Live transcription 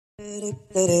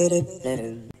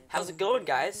How's it going,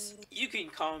 guys? You can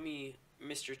call me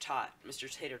Mr.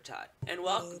 Tater Tot, and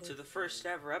welcome to the first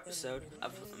ever episode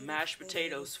of Mashed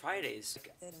Potatoes Fridays.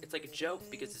 It's like a joke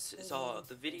because it's all,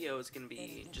 the video is gonna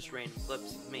be just random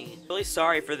clips of me. Really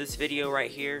sorry for this video right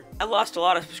here. I lost a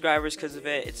lot of subscribers because of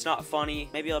it. It's not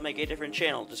funny. Maybe I'll make a different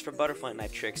channel just for butterfly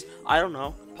knife tricks. I don't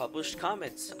know. Published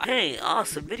comments. Hey,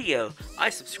 awesome video.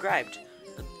 I subscribed.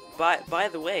 By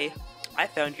the way, I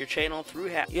found your channel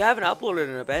through You haven't uploaded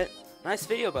in a bit. Nice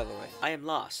video, by the way. I am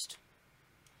lost.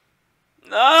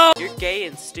 No! You're gay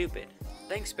and stupid.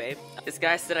 Thanks, babe. This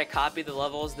guy said I copied the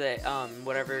levels that,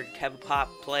 whatever Kevin Pop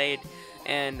played,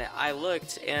 and I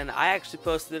looked, and I actually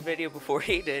posted the video before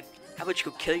he did. How about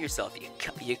you go kill yourself,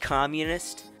 you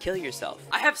communist? Kill yourself.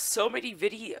 I have so many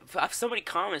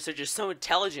comments that are just so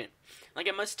intelligent. Like,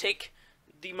 it must take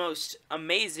the most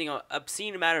amazing,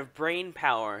 obscene amount of brain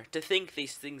power to think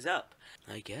these things up.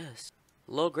 I guess.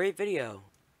 Low grade video.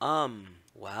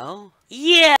 Well?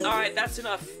 Yeah! Alright, that's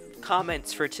enough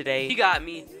comments for today. You got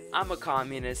me. I'm a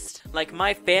communist. Like,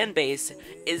 my fan base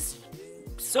is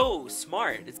so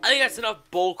smart. I think that's enough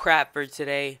bullcrap for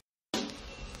today.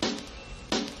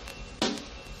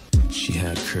 She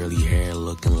had curly hair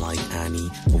looking like Annie.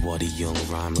 But what a young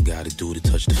rhymer gotta do to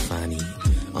touch the fanny.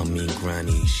 I mean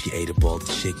granny, she ate up all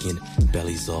the chicken.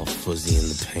 Belly's all fuzzy and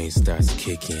the pain starts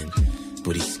kicking.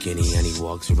 But he's skinny and he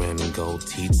walks around in gold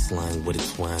teeth, slang with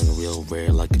a twang, real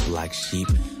rare like a black sheep.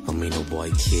 I mean a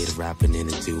white kid rapping in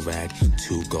a do-rag,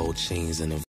 2 gold chains and a